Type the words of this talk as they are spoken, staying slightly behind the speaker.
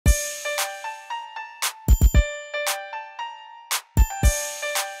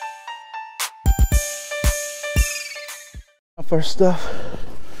off our stuff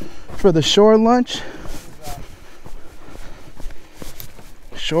for the shore lunch.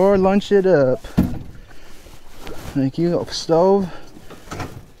 Shore lunch it up. Thank you. Stove.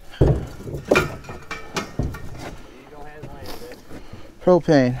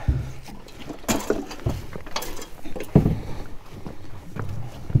 Propane.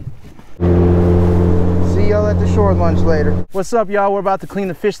 See y'all at the shore lunch later. What's up, y'all? We're about to clean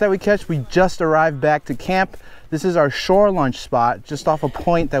the fish that we catch. We just arrived back to camp. This is our shore lunch spot, just off a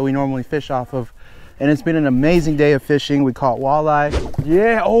point that we normally fish off of. And it's been an amazing day of fishing. We caught walleye.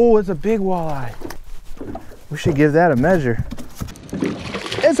 Yeah, oh, it's a big walleye. We should give that a measure.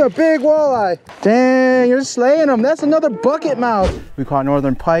 It's a big walleye. Dang, you're slaying them. That's another bucket mouth. We caught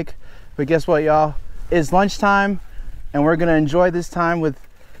northern pike. But guess what, y'all? It's lunchtime, and we're gonna enjoy this time with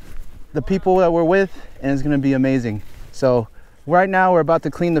the people that we're with, and it's gonna be amazing. So right now we're about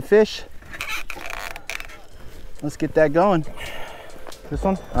to clean the fish. Let's get that going. This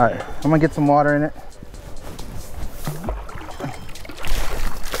one? All right, I'm gonna get some water in it.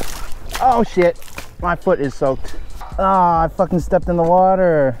 Oh shit, my foot is soaked. Ah, I fucking stepped in the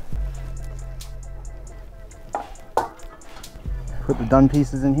water. Put the done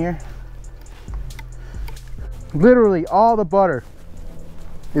pieces in here. Literally all the butter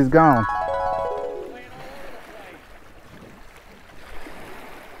is gone.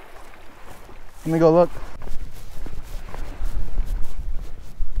 Let me go look.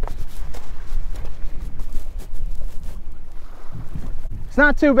 It's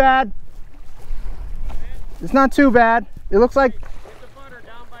not too bad. It's not too bad. It looks like get the butter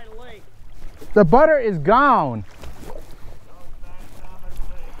down by the lake. The butter is gone.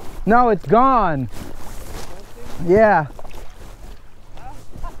 No, it's gone. Yeah.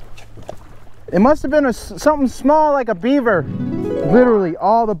 It must have been something small like a beaver. Literally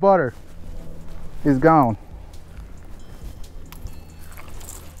all the butter is gone.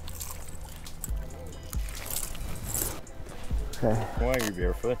 Okay. Why are you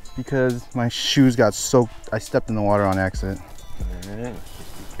barefoot? Because my shoes got soaked. I stepped in the water on accident. Alright,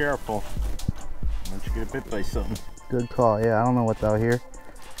 just be careful. Don't you get bit by something. Good call. Yeah, I don't know what's out here.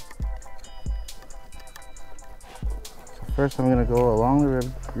 So first I'm gonna go along the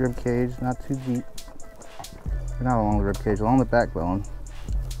rib cage, not too deep. Not along the rib cage, along the backbone.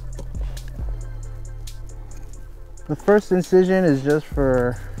 The first incision is just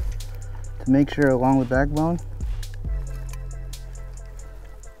to make sure along the backbone.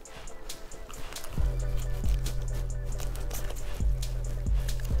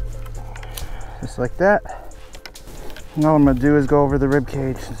 Just like that. And all I'm gonna do is go over the rib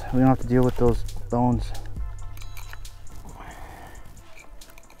cage. We don't have to deal with those bones.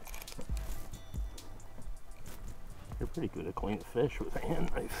 You're pretty good at cleaning fish with a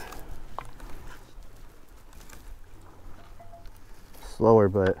hand knife. Slower,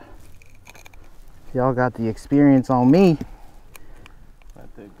 but y'all got the experience on me.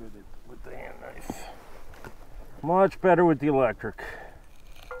 Not that good with the hand knife. Much better with the electric.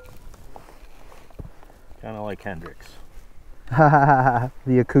 Kind of like Hendrix.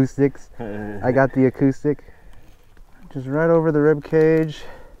 The acoustics. I got the acoustic. Just right over the rib cage.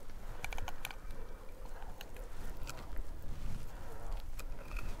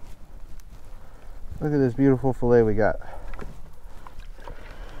 Look at this beautiful fillet we got.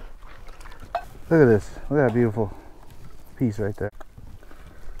 Look at this. Look at that beautiful piece right there.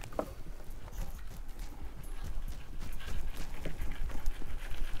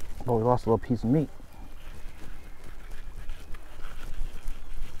 Oh, we lost a little piece of meat.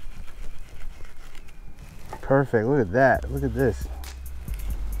 Perfect. Look at that. Look at this.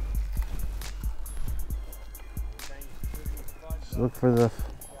 Just look for the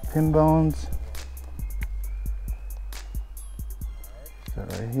pin bones.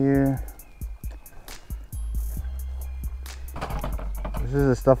 That right here. This is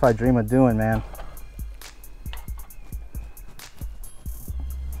the stuff I dream of doing, man.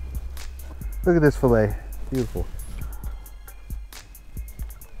 Look at this fillet. Beautiful.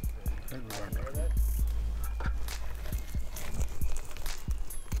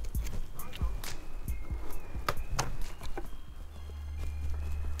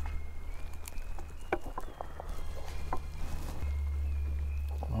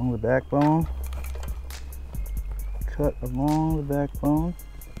 Along the backbone. Cut along the backbone.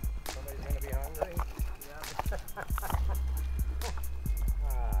 Somebody's gonna be hungry?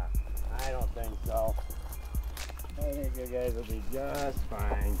 I don't think so. I think you guys will be just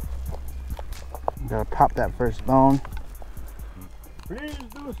fine. Gotta pop that first bone. Please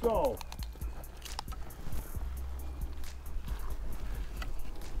do so.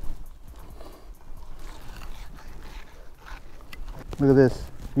 Look at this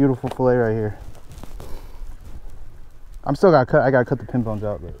beautiful fillet right here. I'm still got cut. I gotta cut the pin bones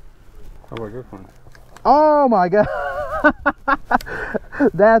out. But... How about this one? Oh my god,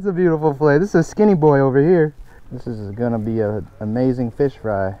 that's a beautiful fillet. This is a skinny boy over here. This is gonna be an amazing fish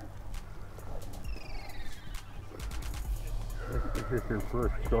fry. Is this your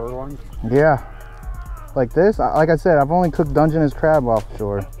first shore one? Yeah, like this. Like I said, I've only cooked Dungeness crab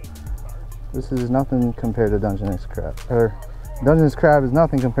offshore. This is nothing compared to Dungeness crab. Or Dungeness crab is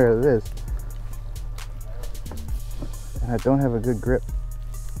nothing compared to this. And I don't have a good grip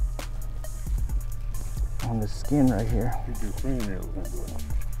on the skin right here. Get your fingernails into it.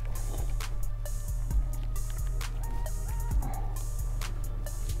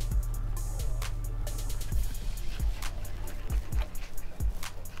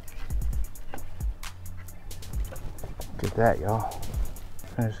 Look at that, y'all.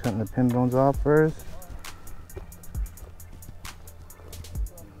 Finish cutting the pin bones off first.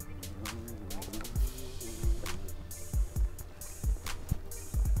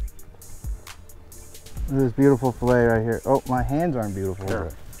 Look at this beautiful fillet right here. Oh, my hands aren't beautiful. Sure.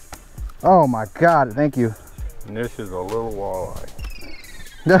 Oh my God, thank you. And this is a little walleye.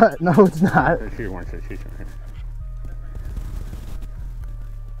 No, it's not. She wants it. These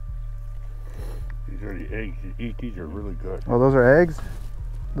are the eggs. You eat these are really good. Oh, those are eggs?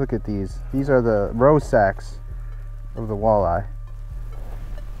 Look at these. These are the roe sacks of the walleye.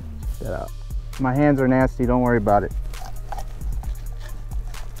 Check that out. My hands are nasty, don't worry about it.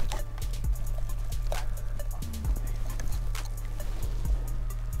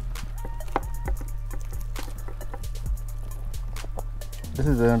 This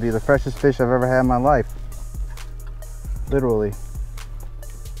is gonna be the freshest fish I've ever had in my life. Literally.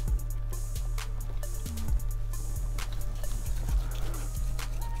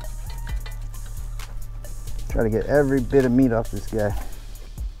 Try to get every bit of meat off this guy.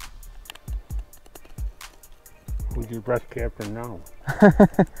 Who's your breast captain now?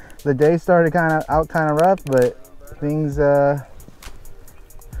 The day started out kind of rough, but things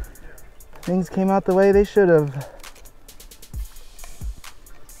came out the way they should have.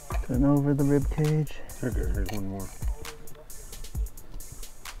 Turn over the rib cage. Okay, here's one more.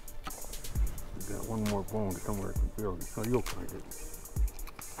 We got one more bone somewhere in the field, so you'll find it.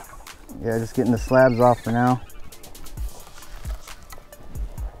 Yeah, just getting the slabs off for now.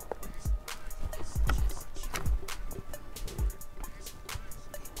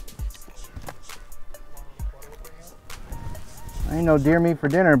 I ain't no deer meat for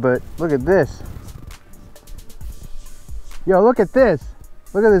dinner, but look at this. Yo, look at this.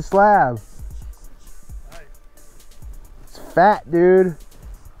 Look at this slab. It's fat, dude.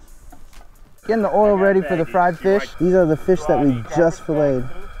 Getting the oil ready for the fried fish. These are the fish that we just filleted.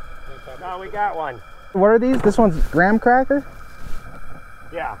 No, we got one. What are these? This one's graham cracker?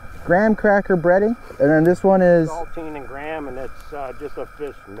 Yeah. Graham cracker breading. And then this one is... Saltine and graham, and it's just a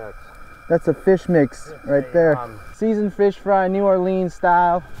fish mix. That's a fish mix right there. Seasoned fish fry, New Orleans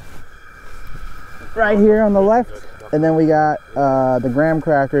style. Right here on the left. And then we got the graham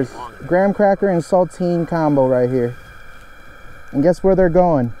crackers. Graham cracker and saltine combo right here. And guess where they're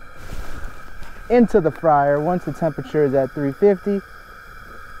going? Into the fryer. Once the temperature is at 350,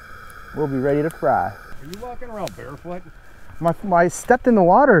 we'll be ready to fry. Are you walking around barefoot? I stepped in the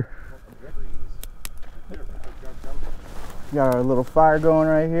water. Got our little fire going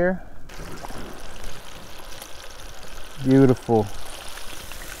right here. Beautiful.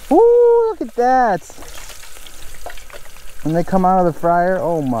 Ooh, look at that. When they come out of the fryer,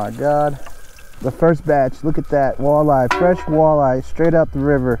 oh my God. The first batch, look at that, walleye, fresh walleye, straight out the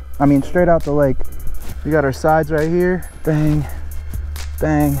river. I mean, straight out the lake. We got our sides right here. Bang,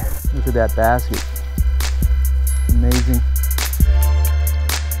 bang. Look at that basket. Amazing.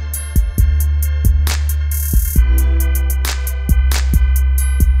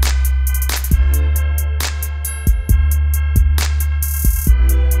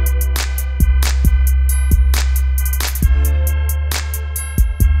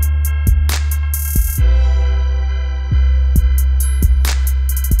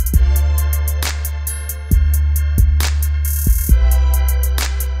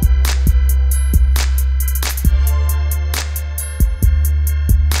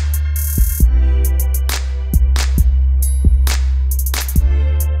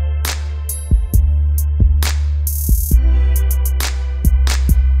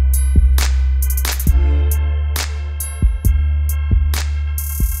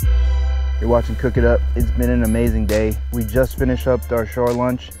 You're watching Cook It Up. It's been an amazing day. We just finished up our shore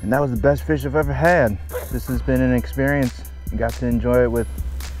lunch, and that was the best fish I've ever had. This has been an experience. I got to enjoy it with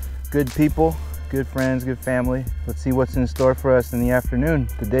good people, good friends, good family. Let's see what's in store for us in the afternoon.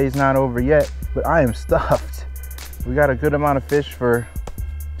 The day's not over yet, but I am stuffed. We got a good amount of fish for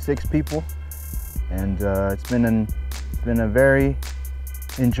 6 people, and it's been a very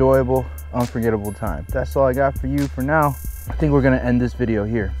enjoyable, unforgettable time. That's all I got for you for now. I think we're gonna end this video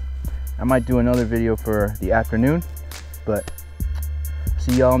here. I might do another video for the afternoon, but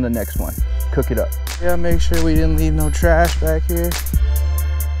see y'all in the next one. Cook it up. Yeah, make sure we didn't leave no trash back here.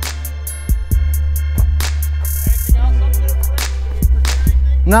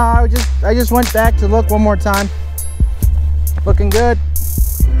 No, I just went back to look one more time. Looking good.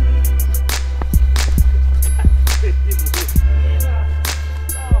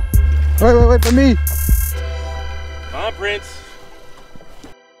 Wait for me. Come on, Prince.